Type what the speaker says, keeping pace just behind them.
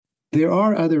There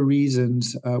are other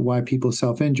reasons why people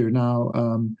self-injure.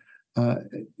 Now,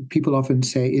 people often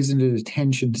say, isn't it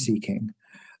attention seeking?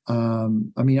 I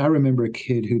mean, I remember a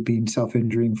kid who'd been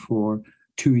self-injuring for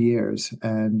 2 years,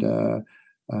 and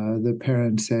the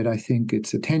parent said, I think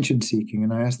it's attention seeking.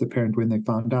 And I asked the parent when they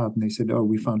found out, and they said, oh,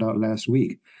 we found out last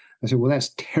week. I said, well,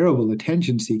 that's terrible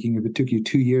attention seeking if it took you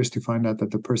 2 years to find out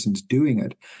that the person's doing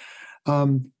it.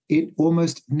 It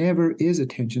almost never is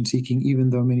attention seeking, even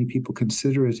though many people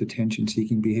consider it attention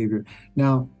seeking behavior.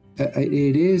 Now,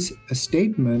 it is a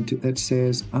statement that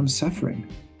says, I'm suffering.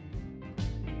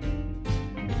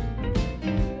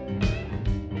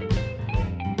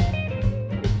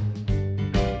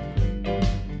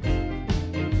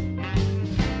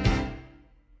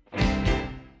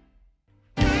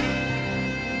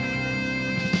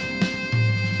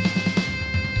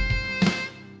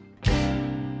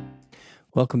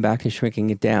 Welcome back to Shrinking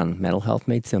It Down, Mental Health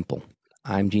Made Simple.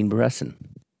 I'm Gene Beresin.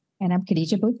 And I'm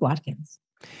Khadija Booth Watkins.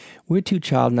 We're two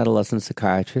child and adolescent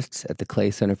psychiatrists at the Clay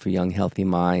Center for Young Healthy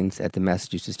Minds at the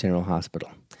Massachusetts General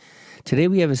Hospital. Today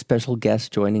we have a special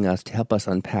guest joining us to help us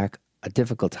unpack a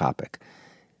difficult topic,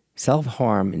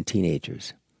 self-harm in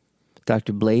teenagers.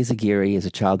 Dr. Blaise Aguirre is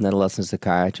a child and adolescent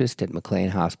psychiatrist at McLean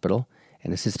Hospital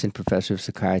and assistant professor of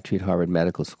psychiatry at Harvard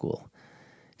Medical School.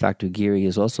 Dr. Aguirre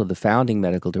is also the founding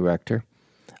medical director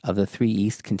of the 3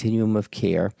 East Continuum of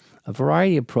Care, a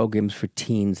variety of programs for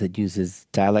teens that uses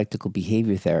dialectical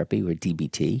behavior therapy, or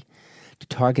DBT, to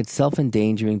target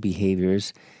self-endangering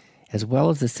behaviors as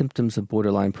well as the symptoms of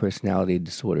borderline personality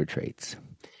disorder traits.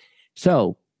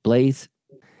 So, Blaise,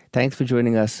 thanks for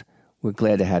joining us. We're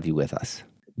glad to have you with us.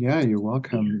 Yeah, you're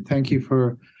welcome. Thank you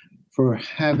for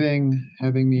having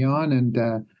me on. And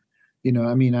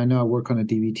I mean, I know I work on a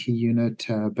DBT unit,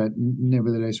 but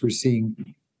nevertheless, we're seeing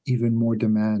even more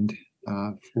demand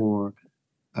for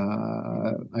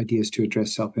ideas to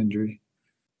address self-injury.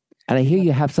 And I hear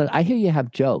you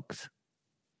have jokes.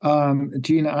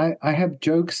 Gene, I have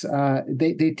jokes.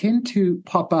 They tend to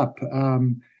pop up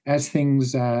as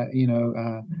things go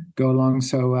along.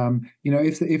 So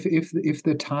if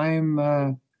the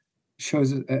time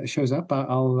shows up,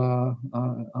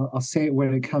 I'll say it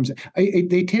when it comes.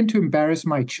 They tend to embarrass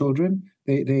my children.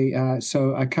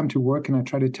 So I come to work and I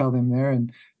try to tell them there,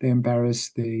 and they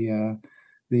embarrass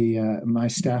my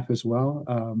staff as well.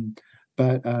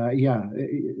 But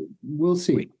we'll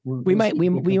see. We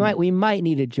might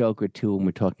need a joke or two when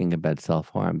we're talking about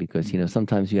self-harm, because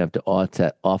sometimes you have to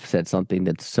offset something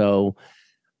that's so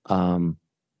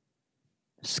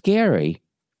scary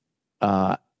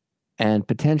and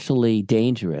potentially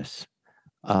dangerous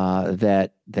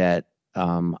that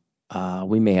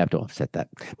we may have to offset that.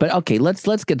 But okay,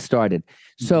 let's get started.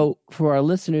 So for our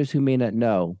listeners who may not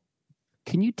know,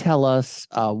 can you tell us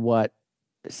what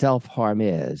self-harm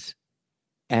is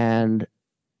and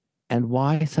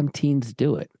why some teens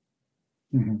do it?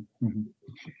 Mm-hmm. Mm-hmm.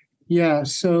 Yeah,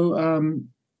 so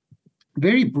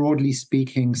very broadly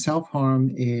speaking,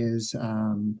 self-harm is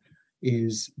the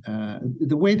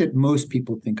way that most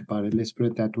people think about it, let's put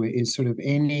it that way, is sort of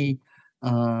any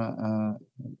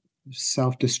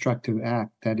self-destructive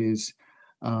act that is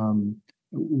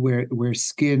where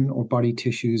skin or body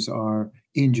tissues are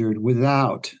injured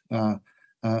without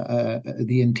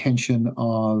the intention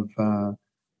of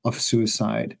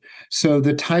suicide. So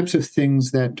the types of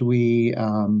things that we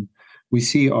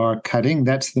see are cutting.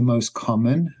 That's the most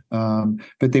common.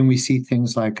 But then we see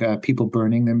things like people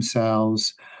burning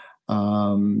themselves,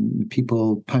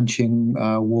 people punching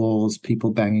walls,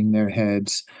 people banging their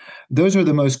heads. Those are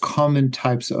the most common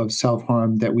types of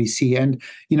self-harm that we see. And,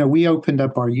 we opened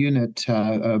up our unit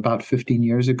about 15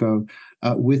 years ago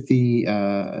with the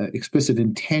explicit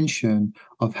intention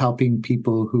of helping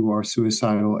people who are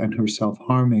suicidal and who are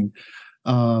self-harming.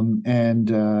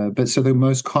 But so the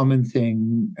most common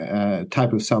thing,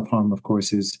 type of self-harm, of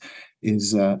course, is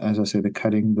as I say, the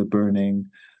cutting, the burning,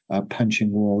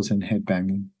 punching walls, and head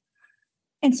banging.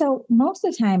 And so most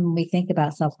of the time when we think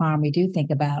about self-harm, we do think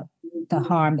about the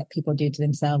harm that people do to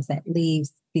themselves that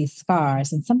leaves these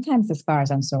scars. And sometimes the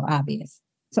scars aren't so obvious.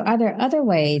 So are there other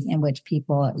ways in which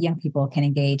young people can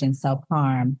engage in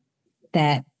self-harm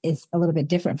that is a little bit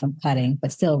different from cutting,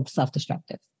 but still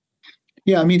self-destructive?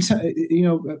 Yeah, I mean,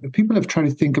 people have tried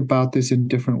to think about this in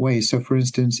different ways. So for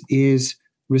instance, is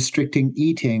restricting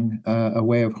eating a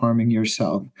way of harming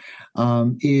yourself?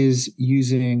 Is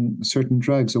using certain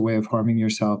drugs a way of harming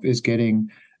yourself? Is getting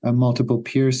multiple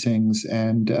piercings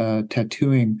and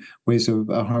tattooing ways of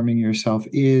harming yourself?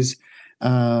 Is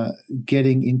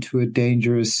getting into a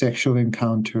dangerous sexual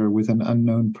encounter with an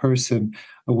unknown person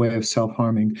a way of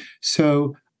self-harming?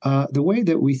 So the way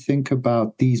that we think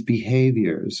about these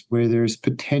behaviors, where there's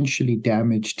potentially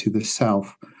damage to the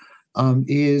self,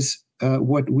 is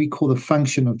what we call the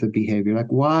function of the behavior.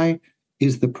 Like, why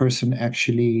is the person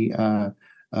actually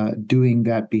doing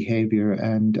that behavior,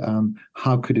 and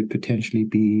how could it potentially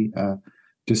be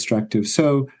destructive?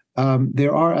 So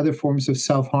there are other forms of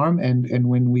self-harm, and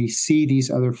when we see these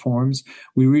other forms,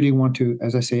 we really want to,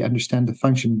 as I say, understand the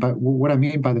function. But what I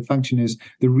mean by the function is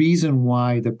the reason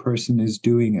why the person is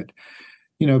doing it.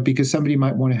 Because somebody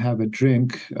might want to have a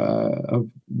drink of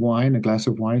wine, a glass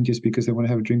of wine, just because they want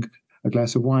to have a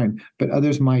glass of wine. But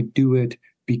others might do it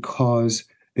because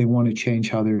they want to change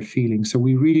how they're feeling. So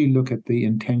we really look at the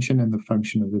intention and the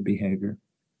function of the behavior.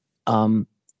 So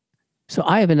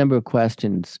I have a number of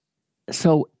questions.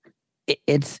 So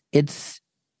it's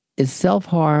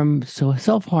self-harm. So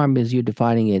self-harm, as you're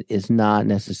defining it, is not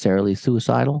necessarily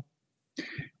suicidal?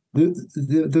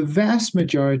 The vast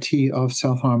majority of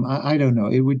self-harm, I don't know,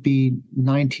 it would be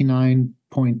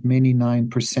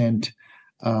 99.99%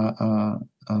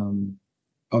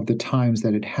 of the times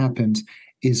that it happens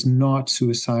is not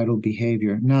suicidal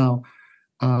behavior. Now,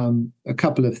 a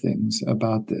couple of things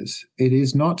about this. It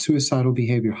is not suicidal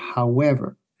behavior.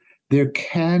 However, there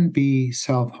can be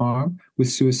self-harm with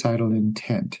suicidal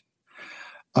intent.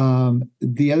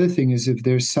 The other thing is, if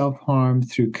there's self-harm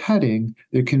through cutting,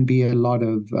 there can be a lot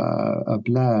of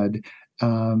blood,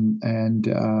 and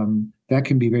that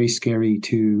can be very scary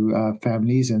to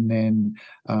families. And then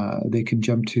they can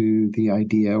jump to the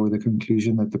idea or the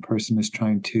conclusion that the person is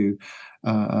trying to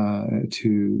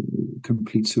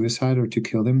complete suicide or to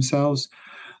kill themselves.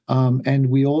 And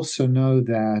we also know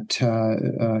that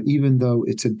even though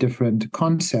it's a different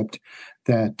concept,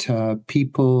 that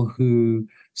people who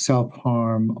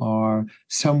self-harm are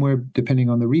somewhere, depending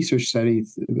on the research study,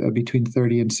 between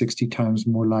 30 and 60 times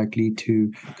more likely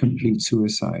to complete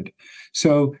suicide.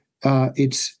 So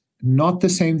it's not the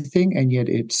same thing, and yet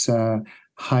it's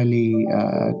highly,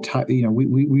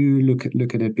 we look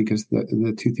at it because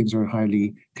the two things are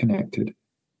highly connected.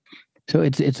 So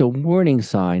it's a warning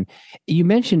sign. You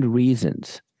mentioned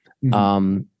reasons,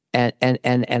 and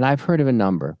I've heard of a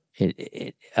number.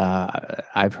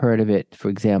 I've heard of it, for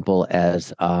example,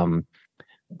 as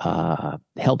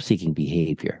help-seeking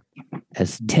behavior,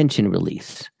 as tension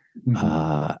release.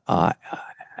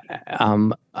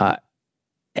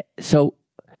 So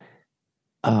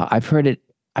I've heard it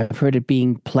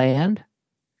being planned,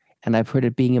 and I've heard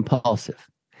it being impulsive.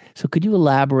 So could you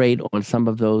elaborate on some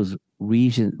of those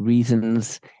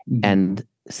reasons and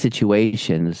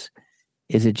situations?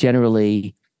 Is it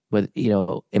generally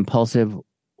impulsive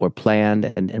or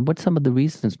planned, and what some of the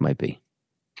reasons might be?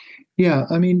 Yeah,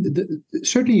 I mean,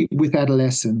 certainly with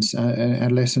adolescents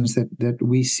that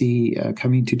we see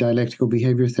coming to dialectical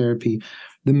behavior therapy,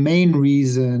 the main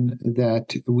reason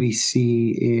that we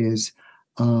see is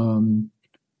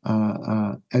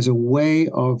as a way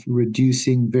of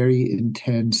reducing very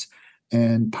intense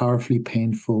and powerfully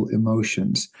painful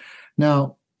emotions.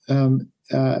 Now,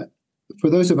 for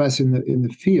those of us in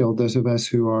the field, those of us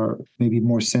who are maybe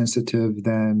more sensitive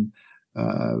than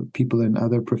people in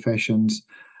other professions,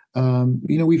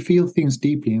 we feel things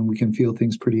deeply, and we can feel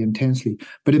things pretty intensely.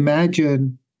 But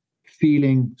imagine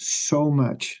feeling so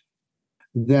much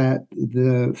that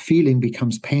the feeling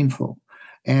becomes painful,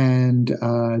 and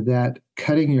that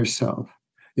cutting yourself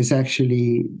is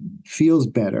actually feels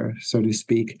better, so to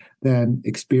speak, than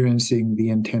experiencing the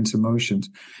intense emotions.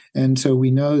 And so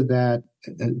we know that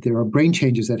there are brain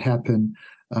changes that happen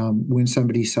when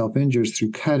somebody self-injures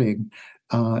through cutting.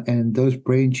 And those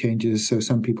brain changes, so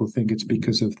some people think it's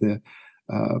because of the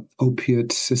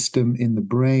opiate system in the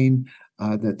brain,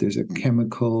 that there's a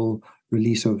chemical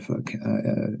release of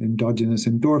endogenous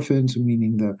endorphins,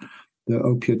 meaning the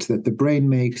opiates that the brain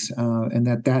makes, and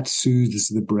that soothes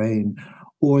the brain,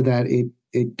 or that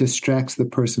it distracts the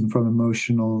person from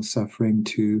emotional suffering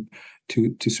to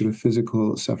sort of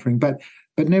physical suffering. But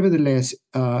nevertheless,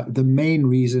 the main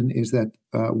reason is that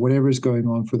whatever is going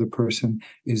on for the person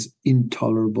is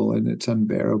intolerable and it's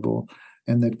unbearable,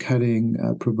 and that cutting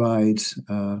provides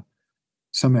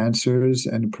some answers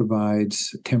and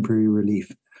provides temporary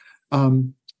relief.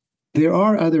 There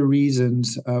are other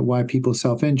reasons why people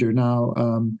self-injure. Now,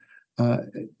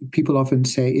 people often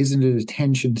say, isn't it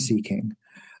attention seeking?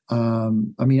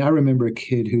 I mean, I remember a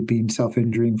kid who'd been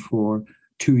self-injuring for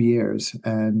 2 years,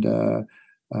 and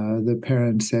the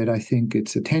parent said, I think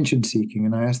it's attention seeking.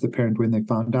 And I asked the parent when they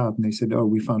found out, and they said, oh,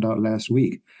 we found out last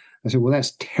week. I said, well,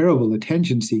 that's terrible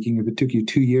attention seeking if it took you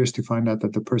 2 years to find out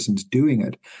that the person's doing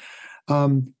it.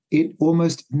 It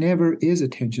almost never is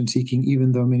attention seeking,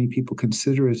 even though many people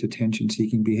consider it attention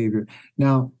seeking behavior.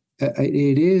 Now,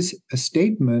 it is a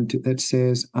statement that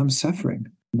says, I'm suffering,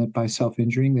 and that by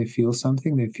self-injuring, they feel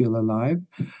something, they feel alive.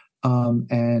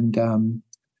 And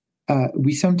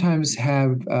we sometimes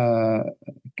have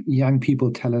young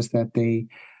people tell us that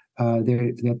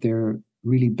they're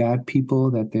really bad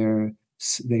people, that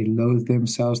they loathe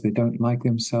themselves, they don't like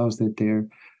themselves, that they're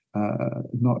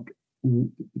not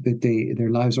that their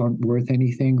lives aren't worth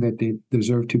anything, that they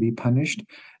deserve to be punished,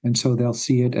 and so they'll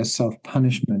see it as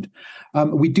self-punishment.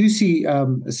 We do see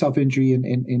self-injury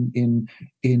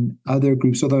in other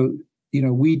groups, although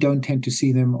we don't tend to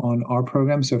see them on our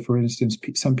program. So, for instance,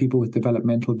 some people with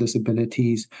developmental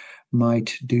disabilities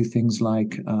might do things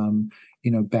like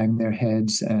bang their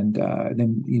heads, and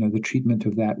then the treatment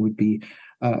of that would be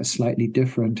slightly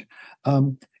different.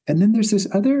 And then there's this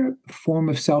other form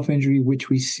of self-injury,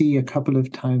 which we see a couple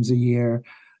of times a year,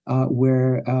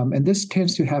 where, and this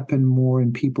tends to happen more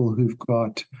in people who've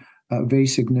got very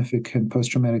significant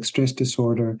post-traumatic stress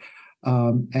disorder,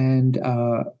 and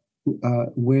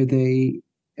where they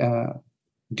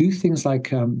do things like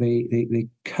they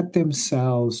cut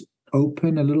themselves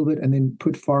open a little bit and then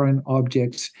put foreign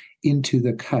objects into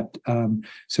the cut.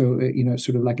 So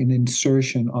sort of like an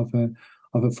insertion of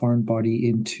a foreign body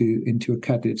into a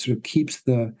cut. It sort of keeps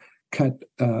the cut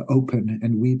open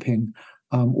and weeping,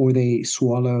 or they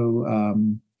swallow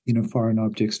foreign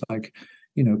objects like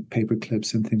paper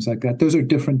clips and things like that. Those are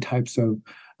different types of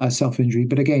self-injury.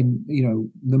 But again,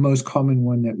 the most common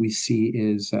one that we see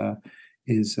is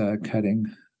cutting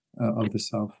of the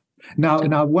self.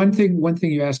 Now, one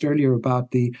thing you asked earlier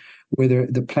about whether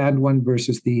the planned one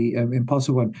versus the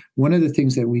impulsive one. One of the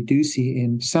things that we do see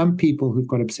in some people who've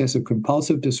got obsessive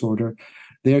compulsive disorder,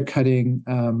 they're cutting.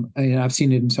 And I've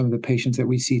seen it in some of the patients that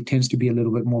we see, tends to be a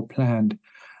little bit more planned.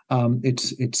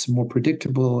 It's more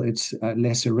predictable. It's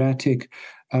less erratic.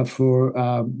 For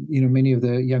many of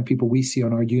the young people we see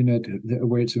on our unit,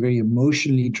 where it's very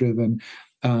emotionally driven,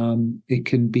 it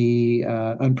can be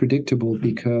unpredictable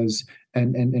because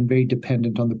and very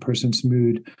dependent on the person's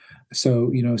mood.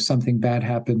 So something bad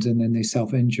happens and then they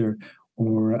self-injure,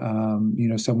 or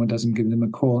someone doesn't give them a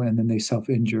call and then they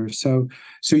self-injure. So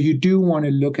you do want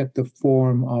to look at the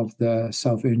form of the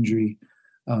self-injury.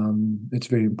 It's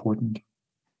very important.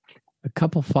 A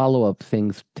couple follow-up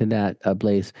things to that,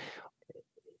 Blaise,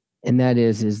 and that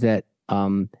is that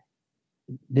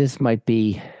this might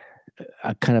be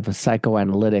a kind of a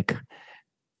psychoanalytic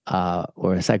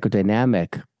or a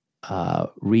psychodynamic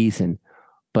reason,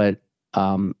 but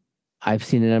I've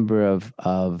seen a number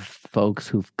of folks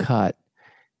who've cut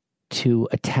to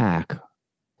attack,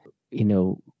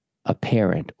 a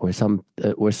parent or some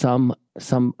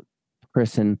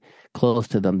person close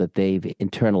to them that they've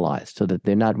internalized, so that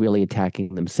they're not really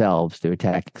attacking themselves, they're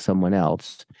attacking someone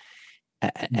else.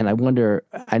 And I wonder,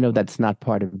 I know that's not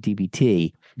part of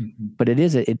DBT, mm-hmm. but it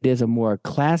is a more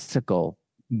classical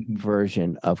mm-hmm.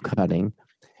 version of cutting.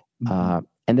 Mm-hmm.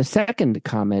 And the second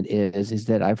comment is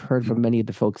that I've heard from many of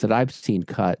the folks that I've seen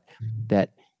cut that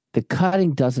the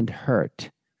cutting doesn't hurt.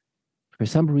 For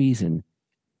some reason,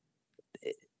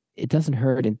 it doesn't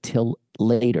hurt until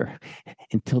later,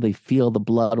 until they feel the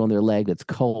blood on their leg that's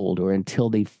cold, or until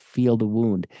they feel the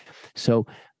wound. So,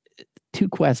 two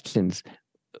questions.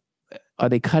 Are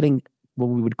they cutting what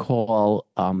we would call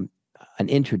an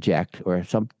introject, or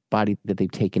somebody that they've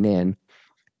taken in?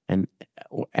 And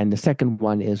the second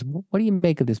one is, what do you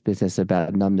make of this business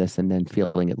about numbness and then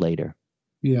feeling it later?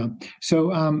 Yeah.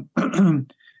 So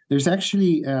there's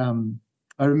actually,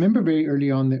 I remember very early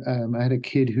on, I had a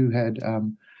kid who had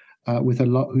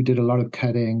who did a lot of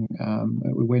cutting.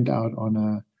 We went out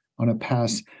on a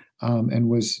pass and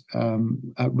was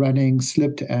running,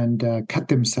 slipped and cut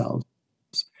themselves.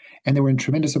 And they were in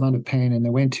tremendous amount of pain, and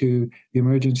they went to the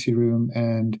emergency room,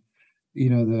 and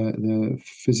the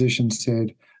physician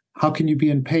said, "How can you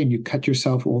be in pain? You cut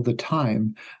yourself all the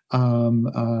time,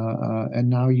 and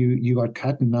now you got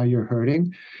cut, and now you're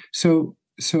hurting." So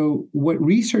what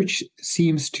research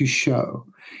seems to show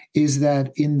is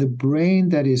that in the brain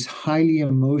that is highly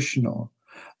emotional,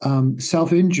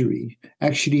 self-injury,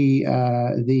 actually,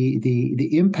 the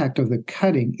impact of the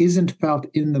cutting isn't felt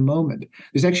in the moment.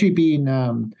 There's actually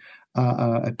been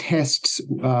tests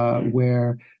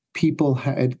where people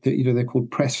had, they're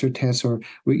called pressure tests, or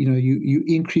you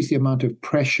increase the amount of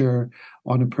pressure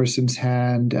on a person's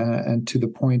hand and to the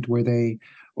point where they,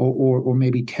 or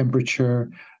maybe temperature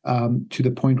to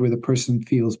the point where the person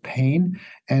feels pain.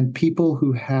 And people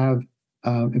who have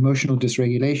emotional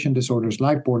dysregulation disorders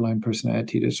like borderline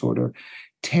personality disorder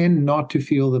tend not to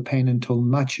feel the pain until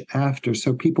much after.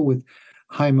 So people with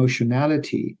high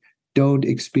emotionality don't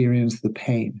experience the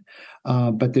pain.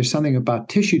 But there's something about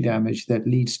tissue damage that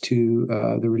leads to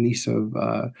the release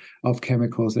of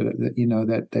chemicals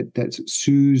that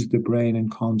soothes the brain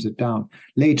and calms it down.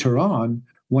 Later on,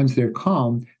 once they're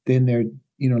calm, then they're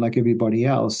like everybody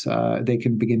else, they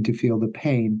can begin to feel the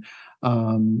pain.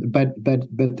 But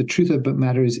the truth of the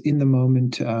matter is, in the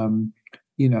moment,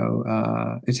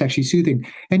 it's actually soothing.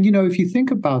 And if you think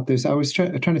about this, I was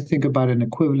trying to think about an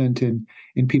equivalent in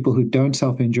people who don't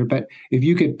self-injure. But if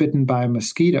you get bitten by a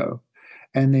mosquito,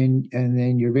 and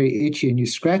then you're very itchy and you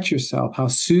scratch yourself, how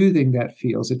soothing that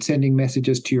feels. It's sending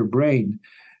messages to your brain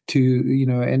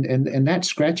and that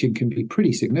scratching can be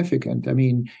pretty significant. I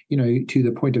mean, to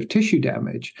the point of tissue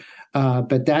damage,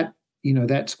 but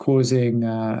that's causing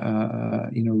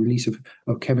release of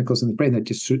chemicals in the brain that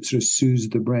just sort of soothes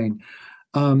the brain.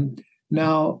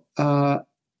 Now, the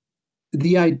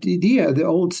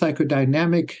old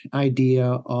psychodynamic idea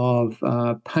of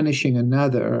punishing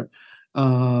another,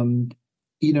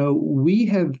 we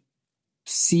have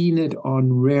seen it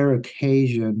on rare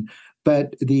occasion.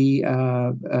 But one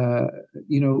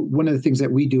of the things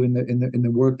that we do in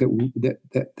the work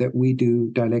that we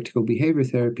do, dialectical behavior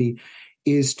therapy,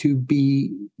 is to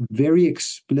be very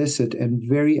explicit and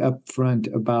very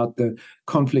upfront about the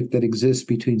conflict that exists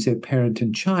between, say, parent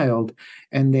and child,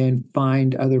 and then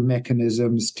find other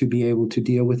mechanisms to be able to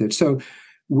deal with it. So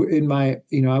in my,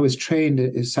 I was trained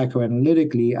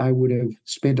psychoanalytically. I would have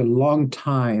spent a long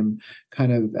time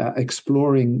kind of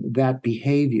exploring that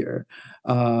behavior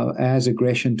as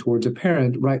aggression towards a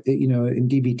parent, right? In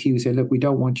DBT, we say, look, we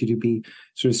don't want you to be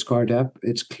sort of scarred up.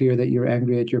 It's clear that you're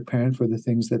angry at your parent for the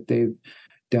things that they've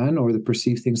done or the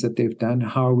perceived things that they've done.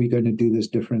 How are we going to do this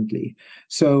differently?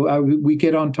 So we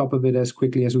get on top of it as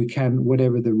quickly as we can,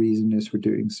 whatever the reason is for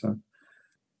doing so.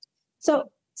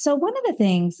 So one of the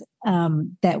things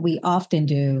that we often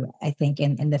do, I think,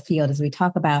 in the field is we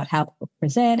talk about how people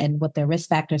present and what their risk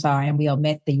factors are, and we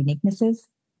omit the uniquenesses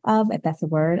of, if that's a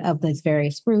word, of those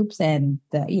various groups and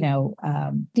the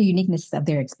uniqueness of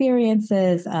their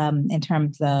experiences in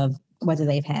terms of whether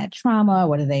they've had trauma,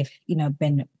 whether they've,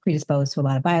 been predisposed to a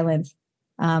lot of violence.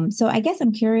 So I guess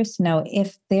I'm curious to know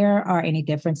if there are any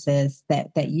differences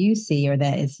that you see or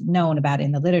that is known about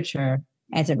in the literature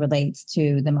as it relates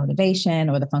to the motivation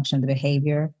or the function of the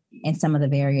behavior in some of the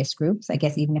various groups. I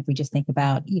guess even if we just think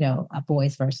about,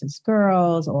 boys versus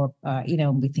girls, or,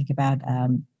 we think about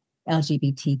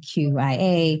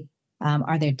LGBTQIA,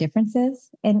 are there differences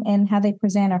in how they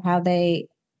present or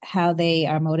how they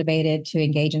are motivated to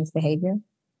engage in this behavior?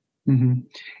 Mm-hmm.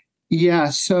 Yeah.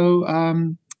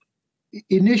 So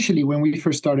initially, when we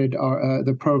first started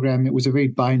the program, it was a very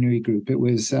binary group. It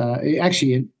was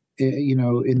actually,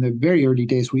 in the very early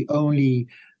days, we only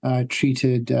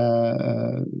treated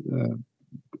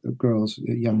girls,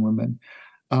 young women,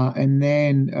 and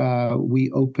then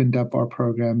we opened up our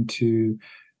program to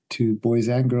boys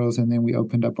and girls, and then we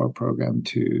opened up our program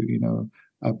to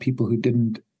people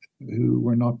who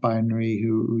were not binary,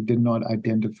 who did not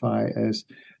identify as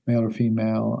male or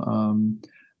female,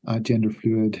 gender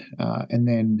fluid, and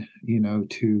then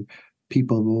to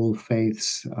people of all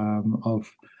faiths,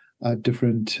 of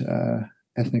different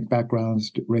ethnic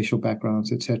backgrounds, racial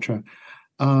backgrounds, etc.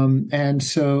 And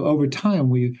so over time,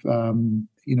 we've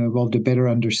evolved a better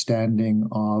understanding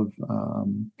of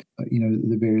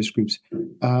the various groups.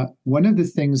 One of the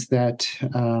things that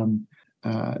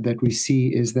we see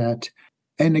is that,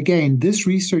 and again, this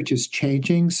research is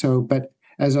changing. So, but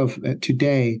as of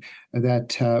today,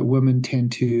 that women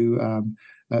tend to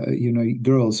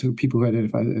girls, people who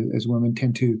identify as women,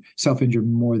 tend to self-injure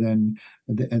more than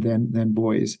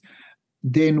boys.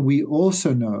 Then we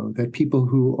also know that people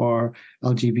who are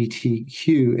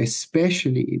LGBTQ,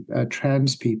 especially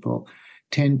trans people,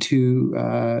 tend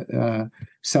to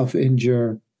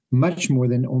self-injure much more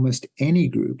than almost any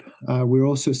group. We're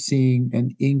also seeing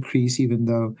an increase, even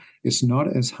though it's not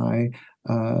as high,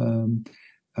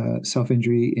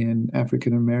 self-injury in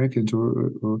African Americans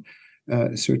or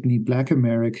certainly Black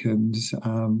Americans.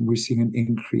 We're seeing an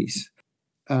increase.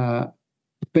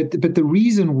 But the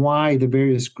reason why the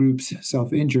various groups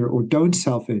self-injure or don't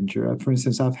self-injure, for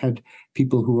instance, I've had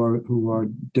people who are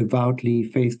devoutly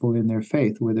faithful in their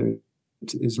faith, whether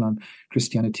it's Islam,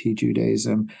 Christianity,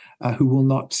 Judaism, who will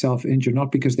not self-injure,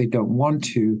 not because they don't want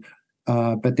to,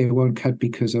 but they won't cut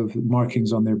because of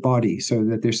markings on their body, so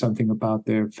that there's something about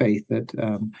their faith that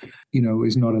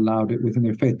is not allowed within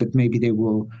their faith, but maybe they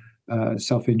will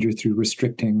self-injure through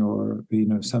restricting or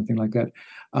something like that.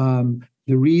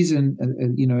 The reason,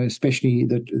 especially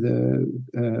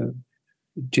the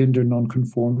gender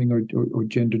non-conforming or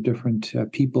gender different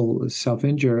people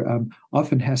self-injure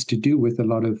often has to do with a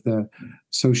lot of the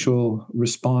social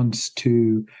response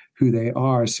to who they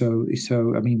are. So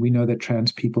I mean, we know that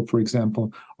trans people, for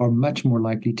example, are much more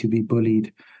likely to be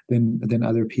bullied than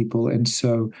other people, and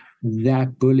so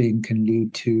that bullying can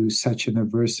lead to such an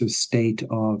aversive state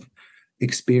of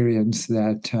experience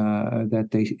that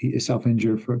they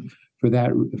self-injure for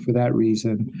that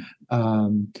reason.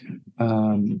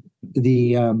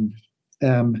 The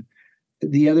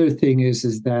the other thing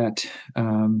is that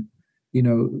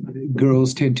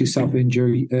girls tend to self-injure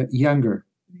younger.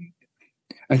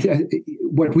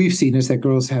 What we've seen is that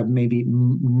girls have maybe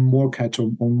more cuts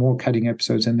or more cutting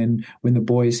episodes, and then when the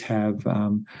boys have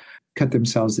cut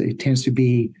themselves, it tends to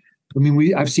be. I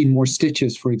mean, I've seen more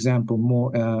stitches, for example,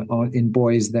 more in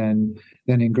boys than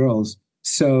in girls.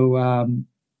 So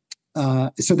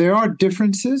so there are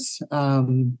differences.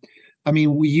 I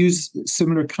mean, we use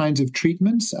similar kinds of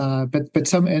treatments, but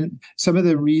some of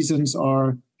the reasons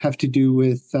have to do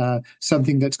with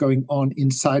something that's going on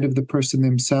inside of the person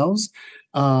themselves.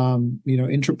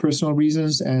 Intrapersonal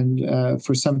reasons, and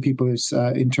for some people, it's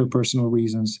interpersonal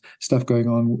reasons, stuff going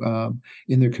on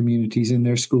in their communities, in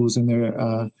their schools, in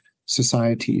their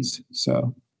societies.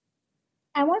 So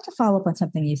I want to follow up on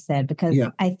something you said, because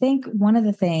I think one of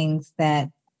the things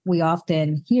that we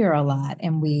often hear a lot,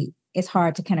 and it's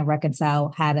hard to kind of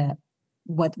reconcile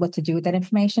what to do with that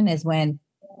information, is when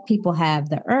people have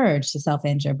the urge to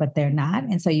self-injure, but they're not.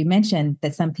 And so you mentioned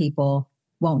that some people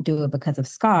won't do it because of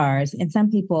scars, and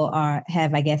some people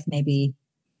have, I guess, maybe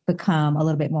become a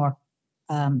little bit more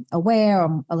aware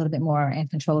or a little bit more in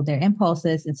control of their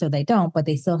impulses, and so they don't, but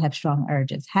they still have strong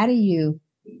urges. How do you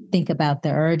think about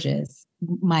the urges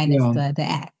minus the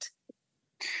act?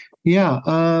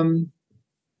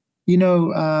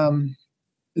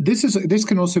 This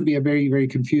can also be a very, very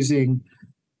confusing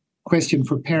question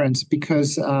for parents,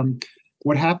 because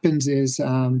what happens is,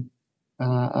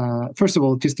 first of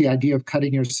all, just the idea of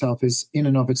cutting yourself is in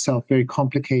and of itself very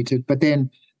complicated. But then,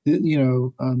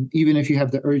 even if you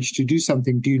have the urge to do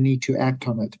something, do you need to act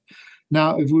on it?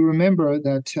 Now, if we remember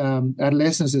that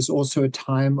adolescence is also a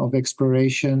time of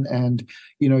exploration, and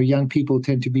young people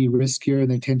tend to be riskier and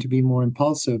they tend to be more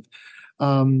impulsive.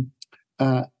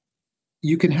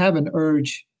 You can have an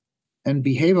urge and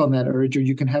behave on that urge, or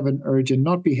you can have an urge and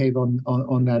not behave on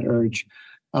that urge.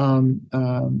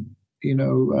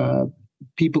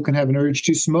 People can have an urge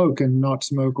to smoke and not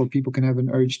smoke, or people can have an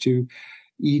urge to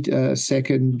eat a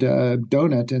second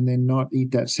donut and then not eat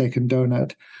that second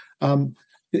donut.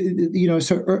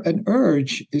 So an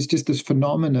urge is just this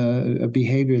phenomena, a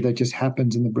behavior that just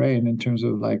happens in the brain in terms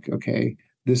of like, okay,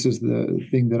 this is the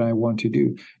thing that I want to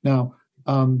do. Now,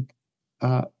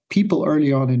 people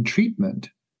early on in treatment,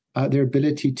 their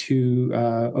ability to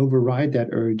override that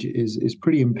urge is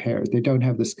pretty impaired. They don't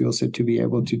have the skill set to be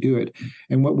able to do it.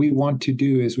 And what we want to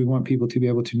do is we want people to be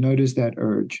able to notice that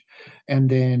urge, and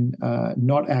then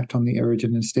not act on the urge,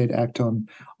 and instead act on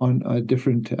a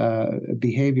different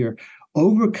behavior.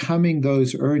 Overcoming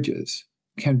those urges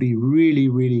can be really,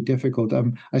 really difficult.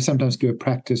 I sometimes do a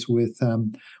practice with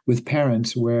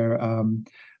parents where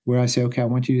I say, okay, I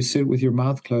want you to sit with your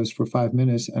mouth closed for 5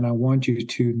 minutes, and I want you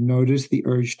to notice the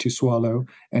urge to swallow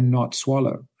and not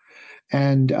swallow.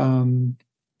 And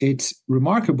it's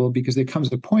remarkable, because there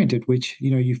comes a point at which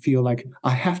you feel like, I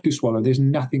have to swallow. There's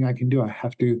nothing I can do. I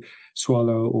have to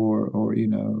swallow or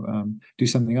do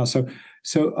something else.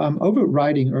 So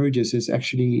overriding urges is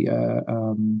actually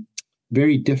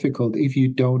very difficult if you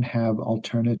don't have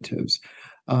alternatives.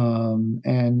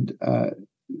 And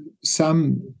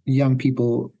some young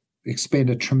people expend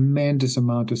a tremendous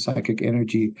amount of psychic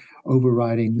energy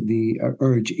overriding the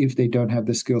urge if they don't have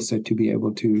the skill set to be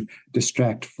able to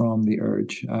distract from the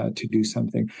urge to do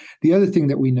something. The other thing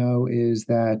that we know is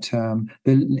that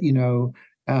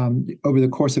over the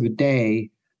course of a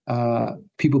day,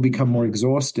 people become more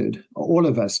exhausted. All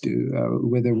of us do,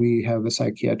 whether we have a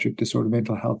psychiatric disorder,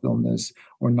 mental health illness,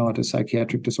 or not, a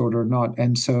psychiatric disorder or not.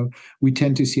 And so we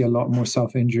tend to see a lot more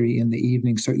self-injury in the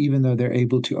evening. So even though they're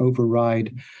able to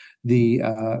override the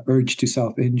urge to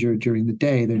self-injure during the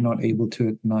day, they're not able to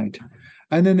at night.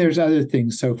 And then there's other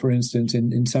things. So for instance,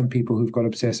 in some people who've got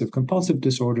obsessive compulsive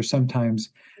disorder, sometimes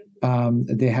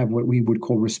they have what we would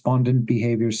call respondent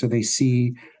behavior. So they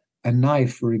see a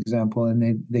knife, for example,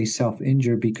 and they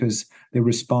self-injure because they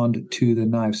respond to the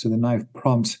knife. So the knife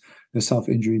prompts the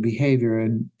self-injury behavior.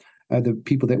 And the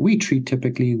people that we treat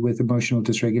typically with emotional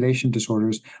dysregulation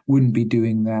disorders wouldn't be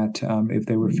doing that if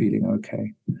they were feeling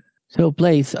okay. So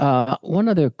Blaise, one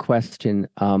other question.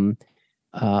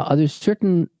 Are there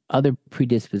certain other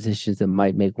predispositions that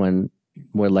might make one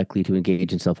more likely to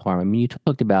engage in self-harm? I mean, you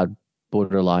talked about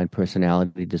borderline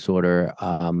personality disorder,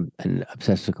 and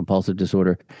obsessive compulsive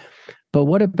disorder, but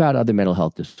what about other mental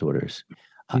health disorders?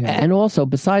 Yeah. And also,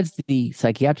 besides the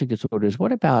psychiatric disorders,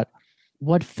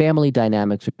 what family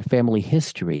dynamics or family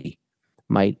history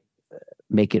might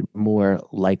make it more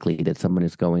likely that someone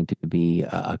is going to be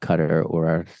a cutter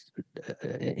or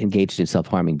engaged in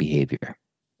self-harming behavior?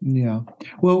 Yeah.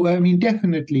 Well, I mean,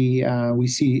 definitely, we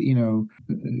see,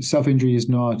 self-injury is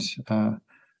not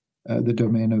the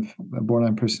domain of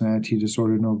borderline personality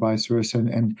disorder, nor vice versa.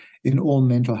 And in all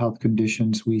mental health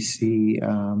conditions, we see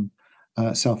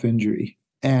self-injury.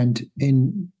 And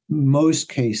in most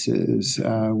cases,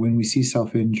 when we see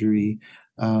self-injury,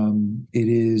 it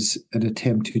is an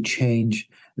attempt to change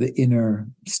the inner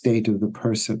state of the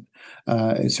person.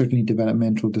 Certainly,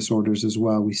 developmental disorders as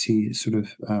well. We see sort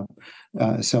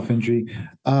of self-injury.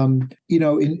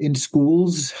 In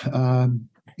schools,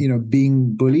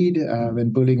 being bullied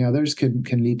and bullying others can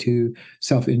lead to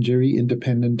self-injury,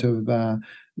 independent of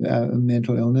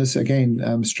mental illness.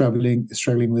 Again, struggling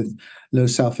with low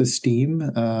self-esteem,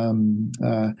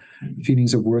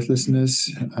 feelings of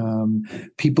worthlessness,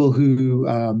 people who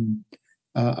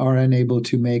are unable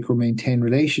to make or maintain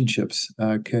relationships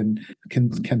can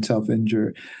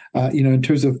self-injure. In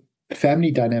terms of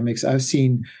family dynamics, I've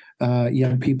seen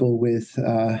young people with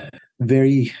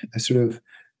very sort of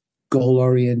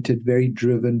goal-oriented, very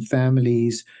driven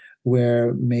families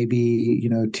where maybe,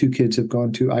 two kids have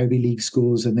gone to Ivy League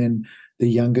schools, and then the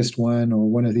youngest one or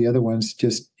one of the other ones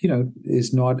just,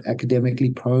 is not academically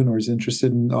prone or is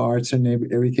interested in arts and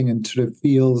everything, and sort of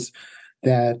feels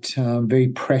that very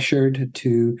pressured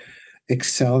to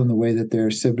excel in the way that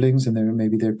their siblings and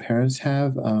maybe their parents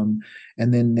have.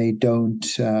 And then they don't,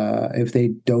 if they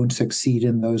don't succeed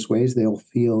in those ways, they'll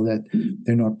feel that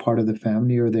they're not part of the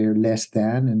family or they're less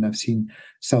than. And I've seen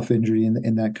self-injury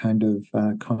in that kind of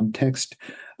context.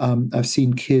 I've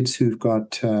seen kids who've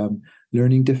got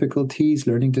learning difficulties,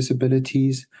 learning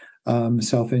disabilities,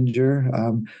 self-injure.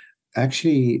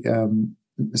 Actually,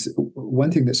 one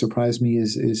thing that surprised me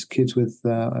is kids with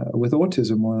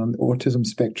autism or on the autism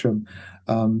spectrum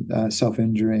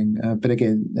self-injuring. But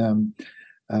again,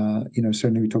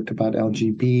 certainly we talked about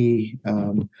LGB.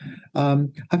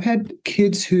 I've had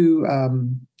kids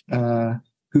who've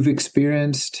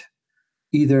experienced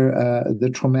either the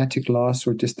traumatic loss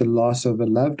or just the loss of a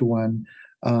loved one,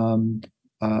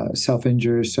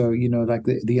 self-injure. So, like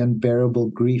the unbearable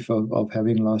grief of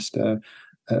having lost a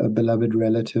beloved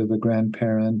relative, a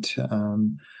grandparent.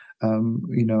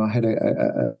 I had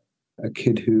a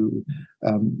kid who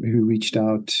reached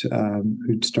out,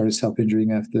 who started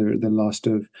self-injuring after the loss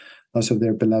of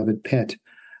their beloved pet.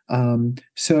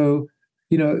 So,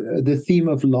 the theme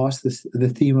of loss,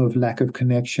 the theme of lack of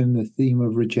connection, the theme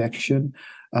of rejection,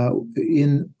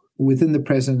 within the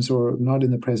presence or not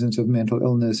in the presence of mental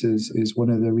illness is one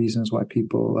of the reasons why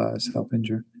people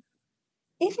self-injure.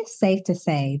 If it's safe to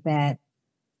say that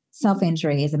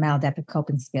self-injury is a maladaptive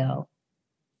coping skill,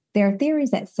 there are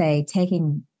theories that say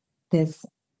taking this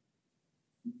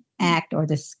act or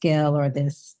this skill or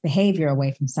this behavior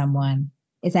away from someone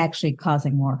is actually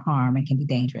causing more harm and can be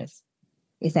dangerous.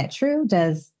 Is that true?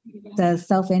 Does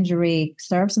self-injury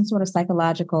serve some sort of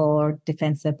psychological or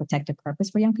defensive protective purpose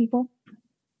for young people?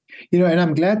 And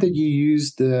I'm glad that you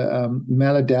used the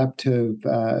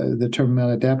term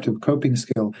maladaptive coping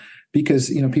skill, because,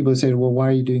 people say, well, why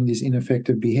are you doing these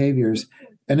ineffective behaviors?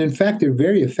 And in fact, they're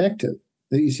very effective.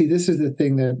 You see, this is the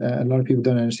thing that a lot of people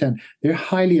don't understand. They're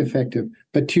highly effective,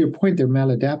 but to your point, they're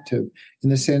maladaptive in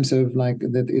the sense of like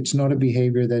that it's not a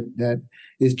behavior that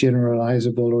is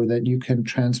generalizable or that you can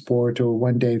transport, or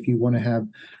one day if you want to have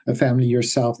a family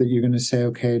yourself that you're going to say,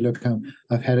 okay, look,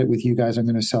 I've had it with you guys, I'm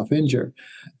going to self-injure.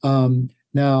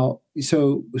 Now,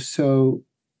 so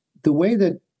the way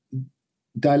that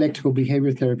dialectical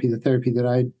behavior therapy, the therapy that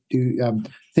I do,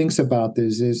 thinks about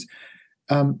this is,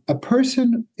 a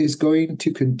person is going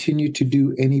to continue to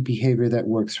do any behavior that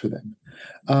works for them.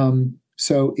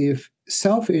 So if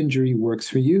self-injury works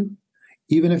for you,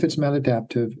 even if it's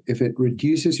maladaptive, if it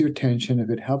reduces your tension, if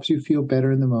it helps you feel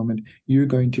better in the moment, you're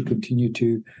going to continue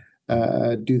to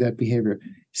do that behavior.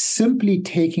 Simply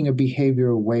taking a behavior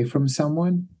away from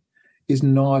someone is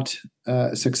not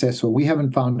successful. We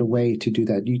haven't found a way to do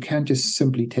that. You can't just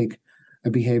simply take a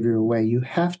behavior away. You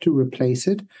have to replace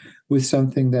it with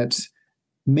something that's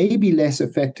maybe less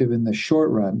effective in the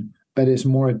short run, but is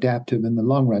more adaptive in the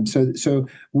long run. So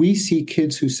we see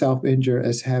kids who self-injure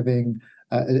as having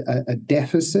a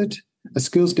deficit, a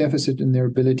skills deficit in their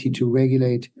ability to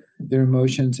regulate their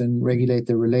emotions and regulate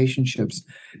their relationships.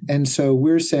 And so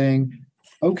we're saying,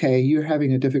 okay, you're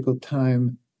having a difficult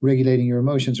time regulating your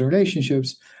emotions and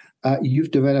relationships,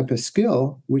 you've developed a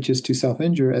skill, which is to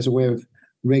self-injure as a way of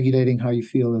regulating how you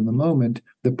feel in the moment.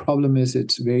 The problem is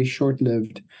it's very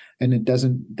short-lived and it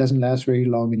doesn't last very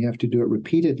long, and you have to do it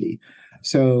repeatedly.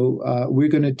 So we're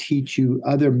going to teach you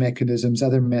other mechanisms,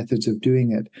 other methods of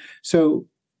doing it. So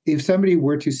if somebody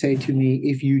were to say to me,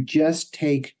 if you just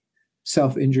take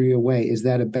self-injury away, is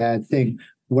that a bad thing?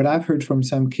 What I've heard from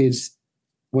some kids,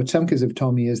 what some kids have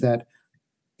told me is that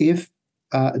if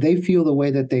they feel the way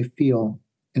that they feel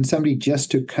and somebody just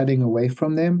took cutting away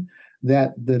from them,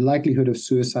 that the likelihood of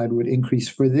suicide would increase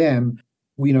for them,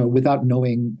 without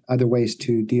knowing other ways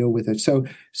to deal with it. So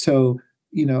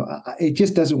it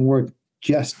just doesn't work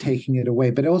just taking it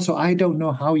away. But also, I don't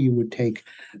know how you would take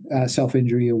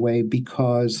self-injury away,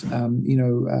 because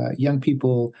young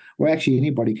people, or actually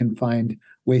anybody, can find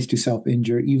ways to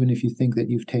self-injure even if you think that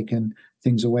you've taken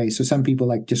things away. So some people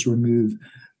like just remove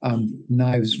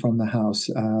knives from the house,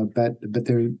 but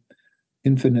there are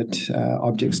infinite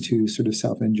objects to sort of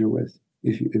self-injure with,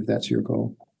 if that's your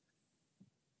goal.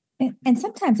 And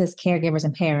sometimes as caregivers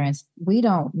and parents, we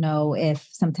don't know if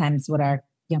sometimes what our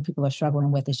young people are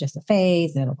struggling with is just a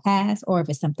phase and it'll pass, or if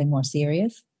it's something more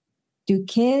serious. Do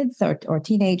kids or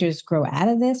teenagers grow out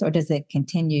of this, or does it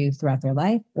continue throughout their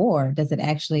life, or does it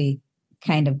actually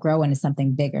kind of grow into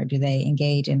something bigger? Do they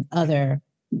engage in other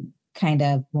kind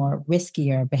of more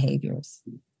riskier behaviors?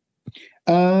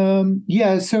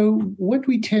 So what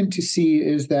we tend to see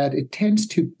is that it tends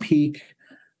to peak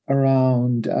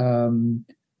around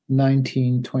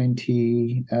 19,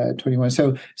 20, 21.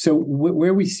 So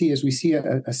where we see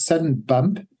a sudden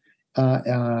bump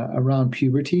around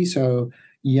puberty. So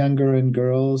younger in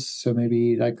girls, so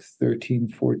maybe like 13,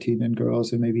 14 in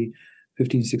girls, and maybe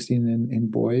 15, 16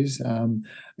 in boys. And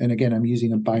again, I'm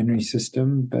using a binary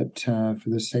system, but for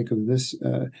the sake of this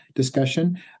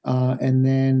discussion. And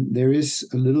then there is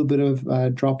a little bit of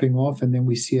dropping off, and then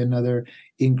we see another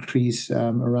increase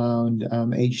around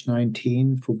age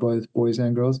 19 for both boys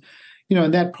and girls.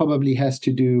 And that probably has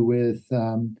to do with,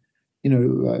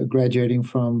 graduating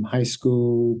from high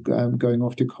school, going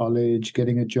off to college,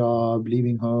 getting a job,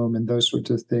 leaving home, and those sorts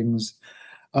of things.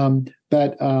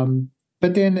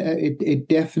 But then it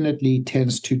definitely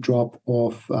tends to drop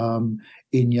off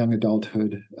in young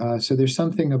adulthood. So there's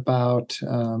something about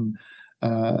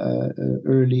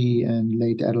early and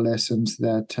late adolescence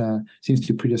that seems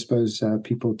to predispose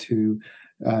people to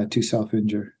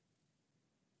self-injure.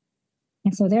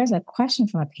 And so there's a question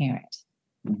from a parent.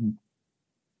 Mm-hmm.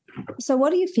 So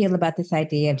what do you feel about this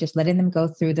idea of just letting them go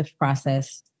through the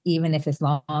process, even if it's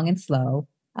long and slow?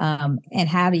 And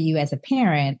how do you, as a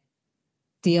parent,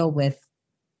 deal with,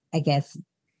 I guess,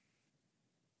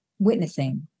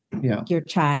 witnessing your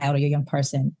child or your young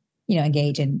person,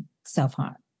 engage in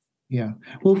self-harm? Yeah.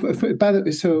 Well,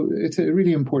 so it's a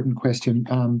really important question.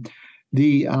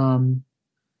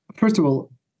 First of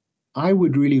all, I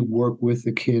would really work with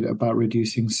the kid about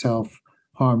reducing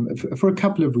self-harm for a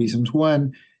couple of reasons.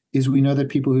 One is we know that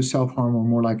people who self-harm are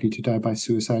more likely to die by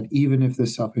suicide, even if the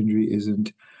self-injury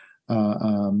isn't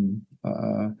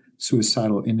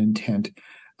suicidal in intent.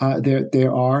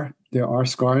 There are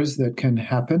scars that can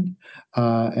happen,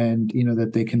 and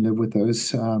that they can live with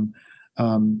those for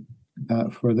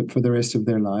the rest of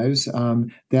their lives.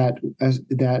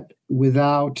 That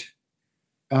without,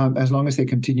 as long as they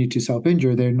continue to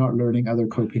self-injure, they're not learning other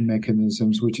coping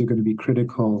mechanisms, which are going to be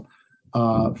critical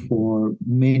for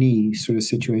many sort of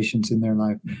situations in their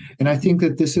life. And I think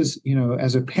that this is,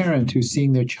 as a parent who's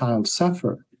seeing their child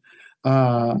suffer,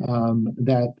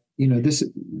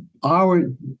 our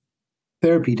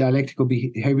therapy, dialectical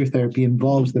behavior therapy,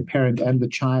 involves the parent and the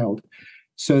child,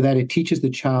 so that it teaches the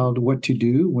child what to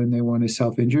do when they want to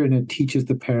self-injure, and it teaches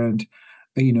the parent,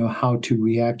 how to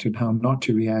react and how not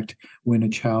to react when a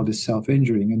child is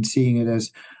self-injuring, and seeing it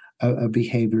as a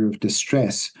behavior of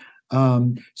distress.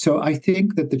 So I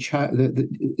think that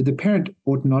the parent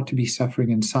ought not to be suffering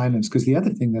in silence, because the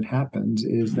other thing that happens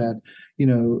is that,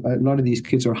 a lot of these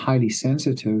kids are highly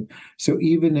sensitive. So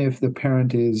even if the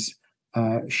parent is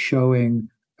showing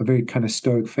a very kind of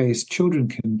stoic face, children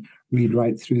can read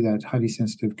right through that. Highly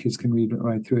sensitive kids can read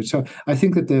right through it. So I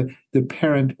think that the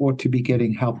parent ought to be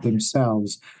getting help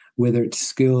themselves, whether it's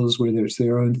skills, whether it's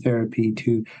their own therapy,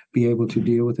 to be able to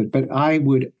deal with it. But I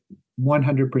would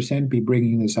 100% be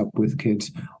bringing this up with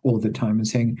kids all the time and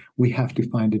saying, we have to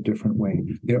find a different way.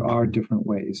 There are different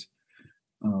ways.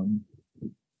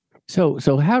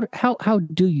 So how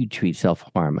do you treat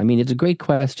self-harm? I mean, it's a great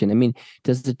question. I mean,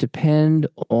 does it depend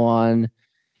on,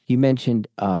 you mentioned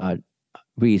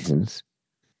reasons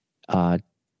that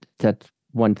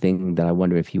one thing that I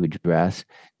wonder if you would address.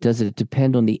 Does it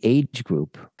depend on the age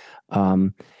group? Are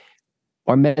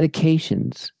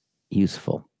medications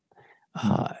useful?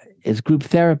 Is group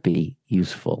therapy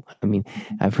useful? I mean,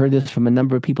 I've heard this from a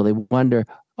number of people. They wonder,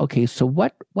 okay, so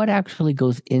what actually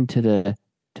goes into the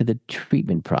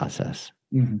treatment process?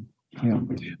 Mm-hmm. Yeah.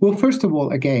 Well, first of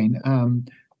all, again,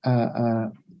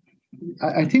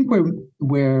 I think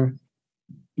where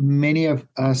many of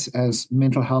us as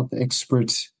mental health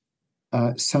experts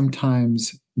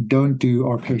sometimes don't do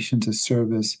our patients a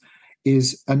service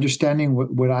is understanding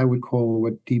what I would call,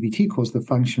 what DBT calls, the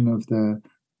function of the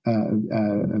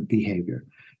behavior.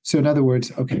 So in other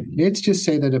words, okay, let's just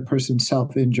say that a person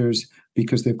self-injures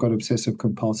because they've got obsessive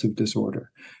compulsive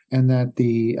disorder, and that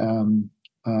the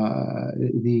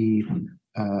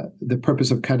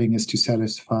purpose of cutting is to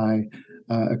satisfy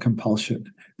a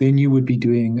compulsion. Then you would be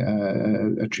doing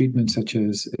a treatment such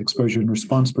as exposure and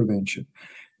response prevention.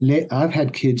 I've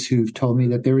had kids who've told me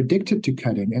that they're addicted to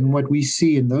cutting. And what we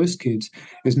see in those kids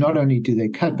is not only do they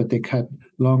cut, but they cut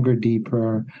longer,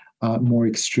 deeper, more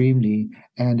extremely.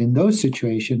 And in those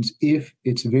situations, if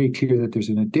it's very clear that there's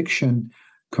an addiction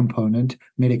component,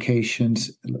 medications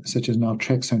such as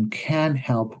naltrexone can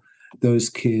help those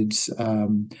kids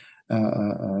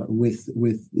with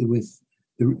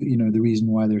the reason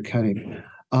why they're cutting.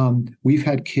 We've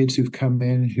had kids who've come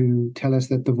in who tell us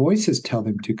that the voices tell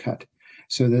them to cut.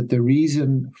 So that the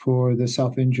reason for the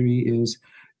self-injury is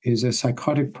a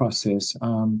psychotic process,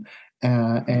 and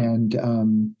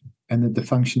that the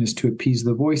function is to appease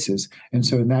the voices. And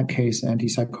so in that case,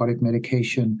 antipsychotic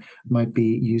medication might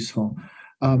be useful.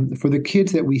 For the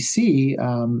kids that we see,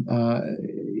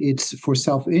 it's for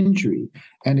self-injury,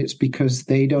 and it's because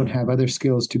they don't have other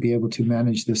skills to be able to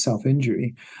manage the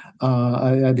self-injury,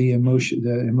 the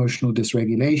emotional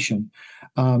dysregulation.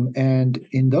 And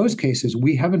in those cases,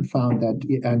 we haven't found that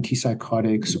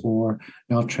antipsychotics or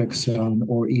naltrexone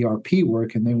or ERP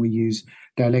work, and then we use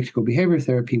dialectical behavior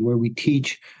therapy, where we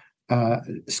teach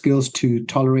skills to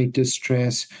tolerate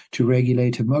distress, to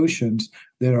regulate emotions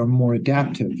that are more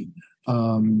adaptive.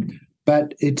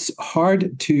 But it's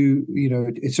hard to,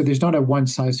 so there's not a one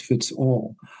size fits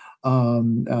all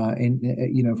for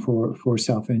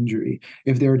self-injury.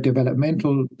 If there are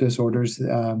developmental disorders,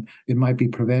 it might be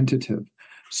preventative.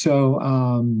 So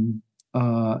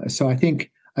I think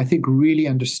really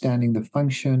understanding the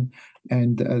function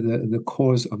and the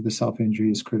cause of the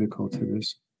self-injury is critical to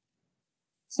this.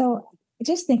 So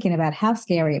just thinking about how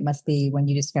scary it must be when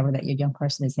you discover that your young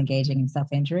person is engaging in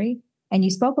self-injury. And you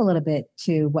spoke a little bit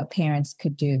to what parents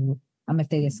could do if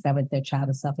they discovered their child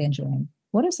is self-injuring.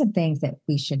 What are some things that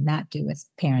we should not do as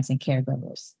parents and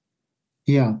caregivers?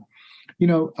 Yeah.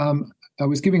 I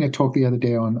was giving a talk the other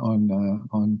day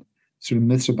on sort of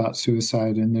myths about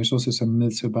suicide, and there's also some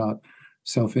myths about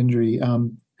self-injury.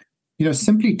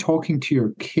 Simply talking to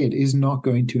your kid is not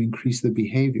going to increase the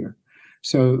behavior.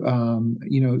 So,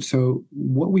 so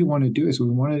what we want to do is we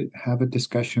want to have a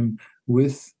discussion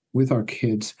with our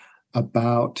kids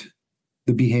about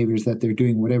the behaviors that they're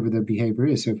doing, whatever the behavior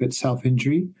is. So if it's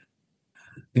self-injury,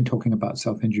 then talking about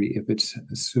self-injury. If it's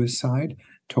suicide,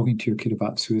 talking to your kid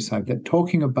about suicide. That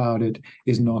talking about it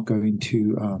is not going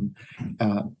to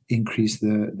increase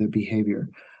the behavior.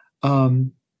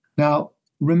 Now,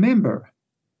 remember,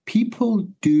 people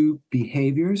do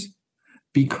behaviors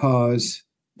because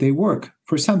they work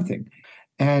for something.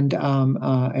 And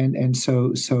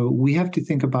so we have to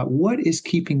think about what is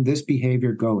keeping this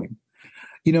behavior going.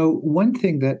 One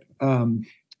thing that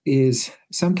is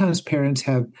sometimes parents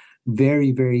have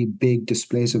very, very big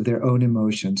displays of their own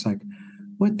emotions, like,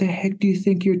 what the heck do you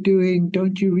think you're doing?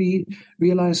 Don't you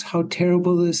realize how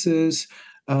terrible this is?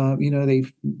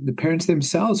 The parents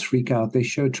themselves freak out. They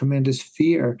show tremendous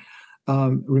fear.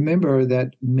 Remember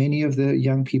that many of the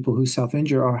young people who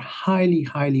self-injure are highly,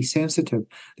 highly sensitive.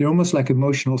 They're almost like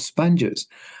emotional sponges.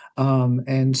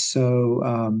 And so,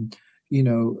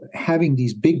 having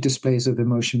these big displays of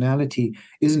emotionality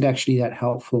isn't actually that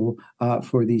helpful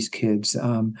for these kids.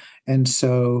 And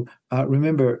so,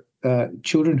 remember,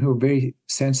 children who are very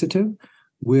sensitive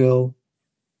will,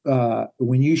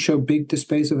 when you show big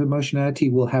displays of emotionality,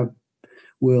 will have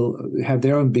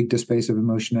their own big displays of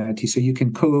emotionality. So you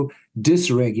can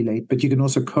co-dysregulate, but you can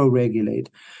also co-regulate.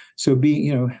 So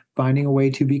finding a way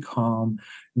to be calm,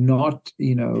 not,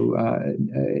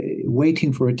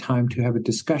 waiting for a time to have a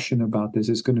discussion about this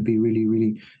is going to be really,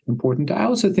 really important. I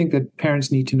also think that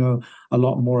parents need to know a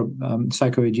lot more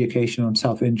psychoeducation on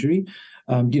self-injury,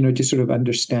 to sort of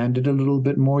understand it a little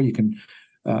bit more. You can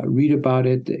read about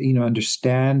it,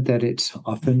 understand that it's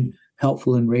often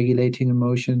helpful in regulating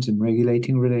emotions and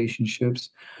regulating relationships,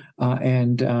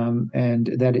 and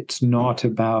that it's not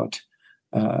about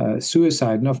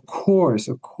suicide. And of course,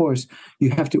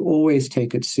 you have to always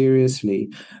take it seriously,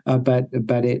 but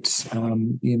it's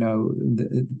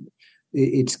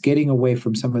it's getting away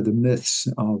from some of the myths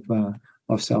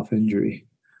of self-injury.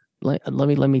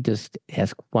 Let me just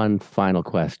ask one final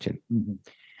question. Mm-hmm.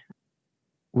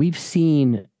 We've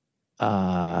seen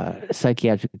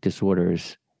psychiatric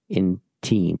disorders in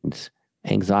teens: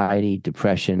 anxiety,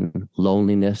 depression,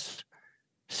 loneliness,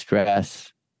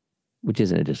 stress, which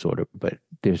isn't a disorder, but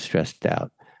they're stressed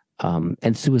out,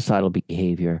 and suicidal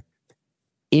behavior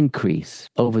increase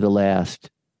over the last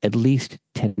at least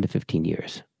 10 to 15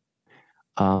 years.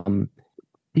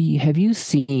 Have you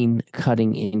seen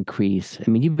cutting increase? I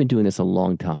mean, you've been doing this a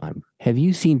long time. Have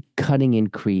you seen cutting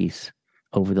increase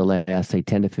over the last, say,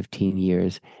 10 to 15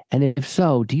 years? And if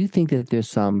so, do you think that there's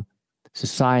some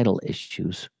societal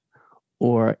issues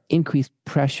or increased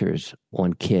pressures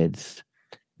on kids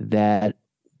that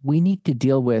we need to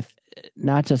deal with,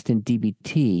 not just in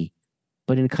DBT,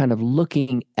 but in kind of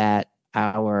looking at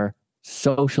our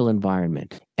social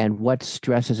environment and what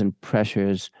stresses and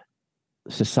pressures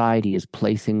society is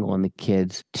placing on the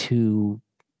kids to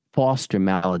foster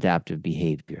maladaptive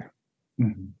behavior?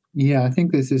 Mm-hmm. Yeah, I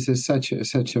think this is such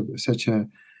a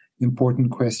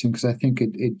important question, because I think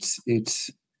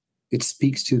it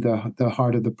speaks to the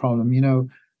heart of the problem.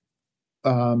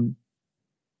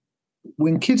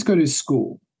 When kids go to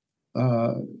school,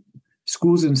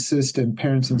 schools insist and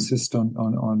parents insist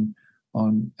on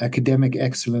academic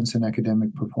excellence and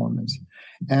academic performance.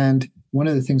 And one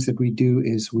of the things that we do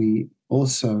is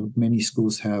many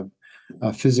schools have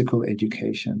physical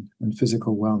education and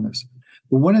physical wellness.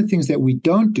 But one of the things that we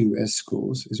don't do as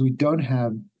schools is we don't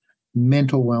have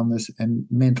mental wellness and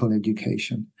mental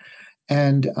education.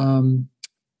 And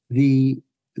the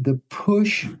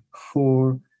push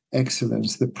for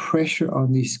excellence, the pressure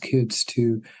on these kids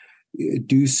to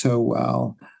do so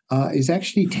well, is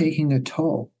actually taking a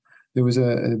toll. There was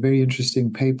a very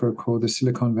interesting paper called the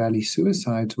Silicon Valley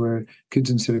Suicides, where kids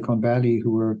in Silicon Valley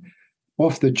who were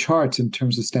off the charts in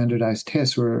terms of standardized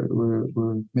tests were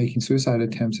making suicide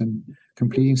attempts and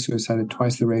completing suicide at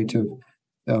twice the rate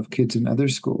of kids in other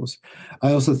schools.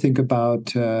 I also think about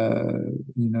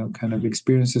kind of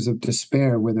experiences of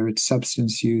despair, whether it's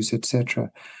substance use,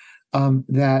 etc.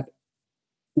 That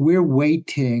we're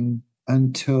waiting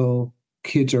until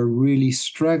kids are really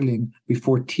struggling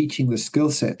before teaching the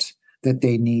skill sets that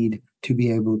they need to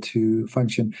be able to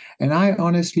function. And I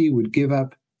honestly would give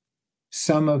up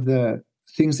some of the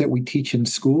things that we teach in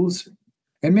schools.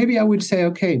 And maybe I would say,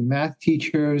 okay, math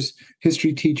teachers,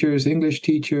 history teachers, English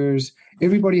teachers,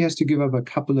 everybody has to give up a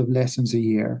couple of lessons a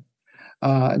year.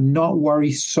 Not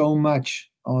worry so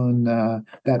much on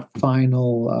that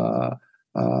final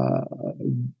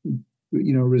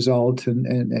result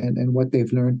and what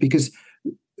they've learned, because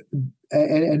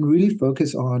and really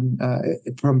focus on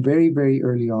from very, very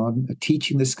early on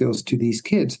teaching the skills to these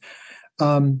kids.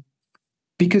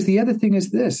 Because the other thing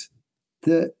is this: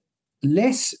 the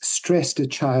less stressed a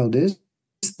child is,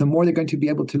 the more they're going to be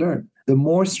able to learn. The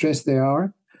more stressed they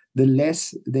are, the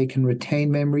less they can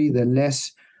retain memory, the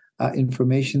less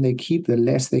information they keep, the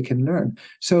less they can learn.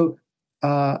 So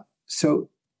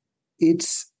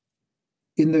it's,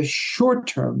 in the short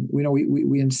term,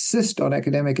 we insist on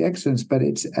academic excellence, but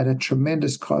it's at a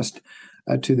tremendous cost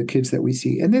to the kids that we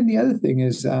see. And then the other thing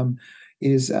is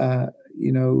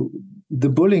the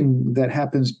bullying that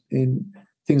happens in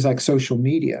things like social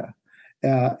media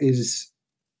is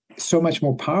so much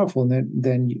more powerful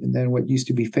than what used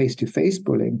to be face-to-face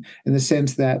bullying, in the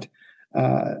sense that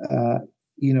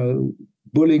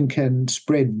bullying can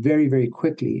spread very, very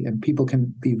quickly, and people can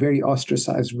be very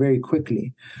ostracized very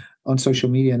quickly on social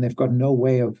media, and they've got no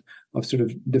way of sort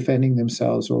of defending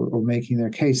themselves or making their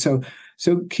case.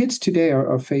 So kids today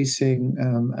are facing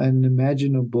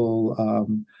unimaginable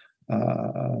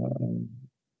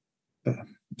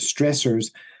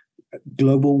stressors.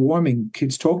 Global warming,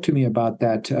 kids talk to me about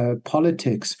that.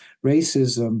 Politics,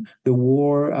 racism, the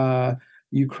war,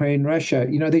 Ukraine, Russia.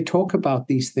 They talk about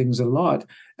these things a lot.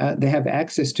 They have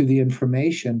access to the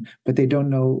information, but they don't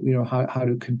know, how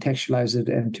to contextualize it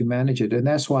and to manage it. And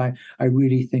that's why I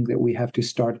really think that we have to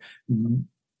start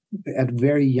at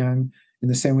very young, in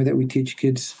the same way that we teach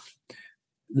kids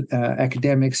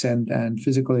academics and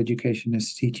physical education,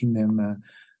 is teaching them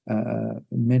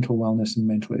mental wellness and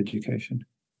mental education.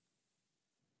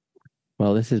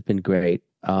 Well, this has been great.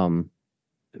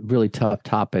 Really tough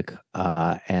topic,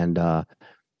 and I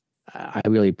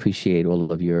really appreciate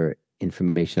all of your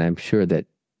information. I'm sure that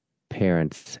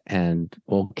parents and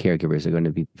all caregivers are going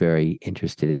to be very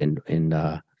interested in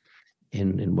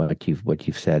what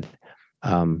you've said.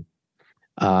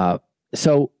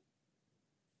 So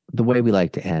the way we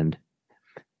like to end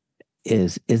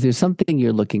is there something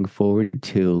you're looking forward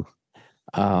to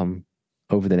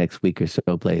over the next week or so,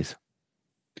 Blaise?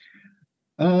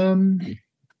 Over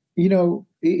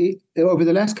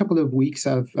the last couple of weeks,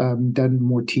 I've done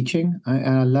more teaching.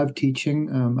 I love teaching.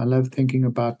 I love thinking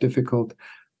about difficult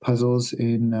puzzles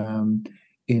in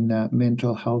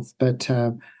mental health. But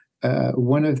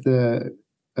one of the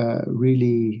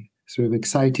really sort of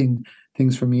exciting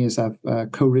things for me is I've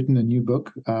co-written a new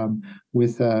book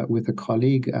with a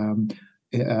colleague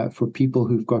for people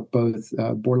who've got both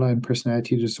borderline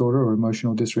personality disorder or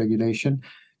emotional dysregulation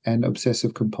and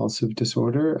obsessive compulsive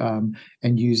disorder,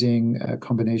 and using a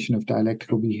combination of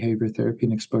dialectical behavior therapy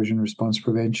and exposure and response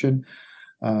prevention.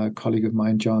 A colleague of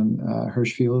mine, John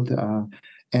Hirschfield,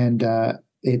 and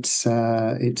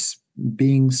it's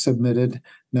being submitted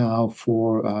now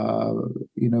for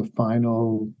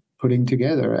final putting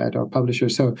together at our publisher.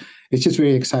 So it's just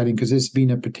very exciting because it's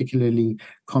been a particularly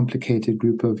complicated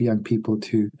group of young people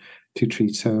to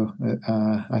treat. So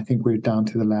I think we're down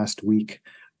to the last week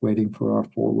waiting for our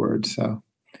foreword. So,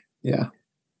 yeah.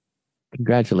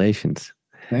 Congratulations.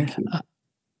 Thank you.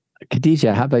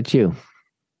 Khadijah, how about you?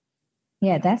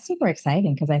 Yeah, that's super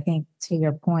exciting because I think to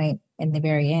your point in the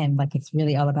very end, like it's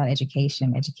really all about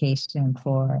education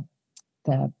for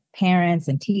the parents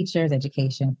and teachers,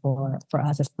 education for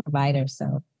us as providers.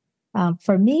 So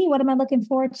for me, what am I looking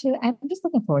forward to? I'm just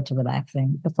looking forward to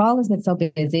relaxing. The fall has been so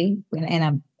busy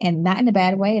and not in a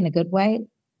bad way, in a good way.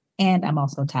 And I'm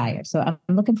also tired. So I'm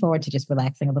looking forward to just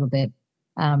relaxing a little bit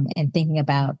and thinking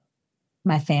about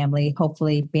my family,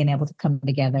 hopefully being able to come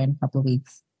together in a couple of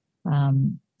weeks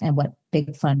and what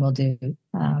big fun we'll do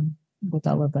with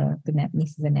all of the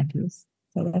nieces and nephews.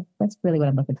 So that's really what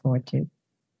I'm looking forward to.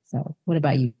 So what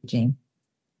about you, Gene?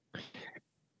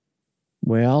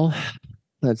 Well,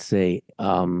 let's see.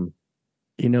 Now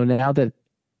that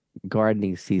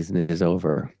gardening season is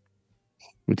over,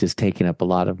 which has taken up a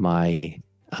lot of my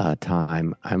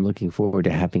time, I'm looking forward to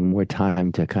having more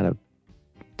time to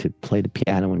to play the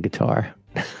piano and guitar.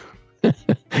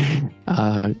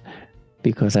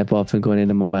 Because I've often gone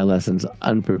into my lessons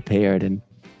unprepared, and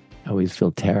I always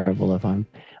feel terrible if I'm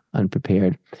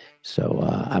unprepared. So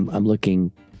I'm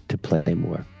looking to play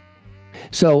more.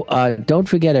 So don't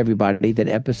forget, everybody, that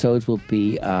episodes will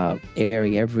be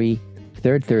airing every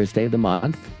third Thursday of the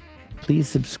month. Please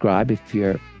subscribe if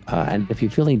you're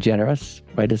feeling generous,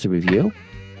 write us a review.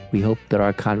 We hope that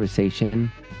our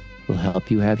conversation will help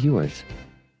you have yours.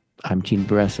 I'm Gene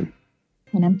Beresin.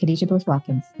 And I'm Khadijah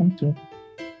Bush-Watkins. Thank you.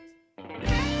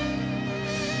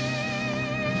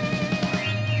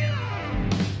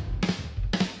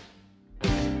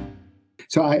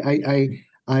 So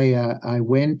I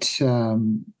went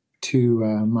to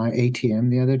my ATM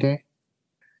the other day,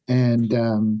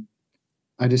 and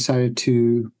I decided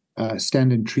to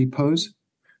stand in tree pose,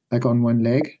 like on one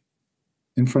leg,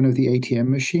 in front of the ATM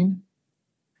machine.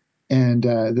 And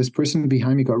this person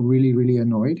behind me got really, really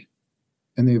annoyed.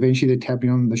 And they tapped me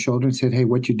on the shoulder and said, "Hey,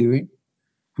 what you doing?"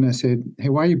 And I said, "Hey,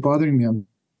 why are you bothering me? I'm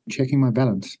checking my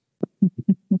balance."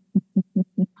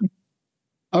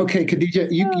 Okay, Khadijah,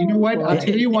 you know what? I'll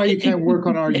tell you why you can't work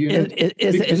on our unit.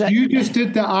 Because you just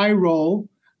did the eye roll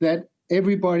that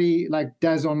everybody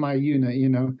does on my unit,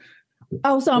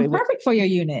 Oh, so I'm perfect for your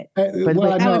unit.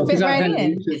 Well, I know, because I've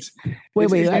had It's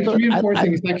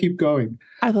reinforcing as I keep going.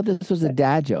 I thought this was a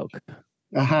dad joke.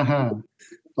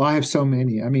 Oh, I have so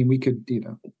many. I mean, we could,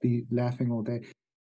 be laughing all day.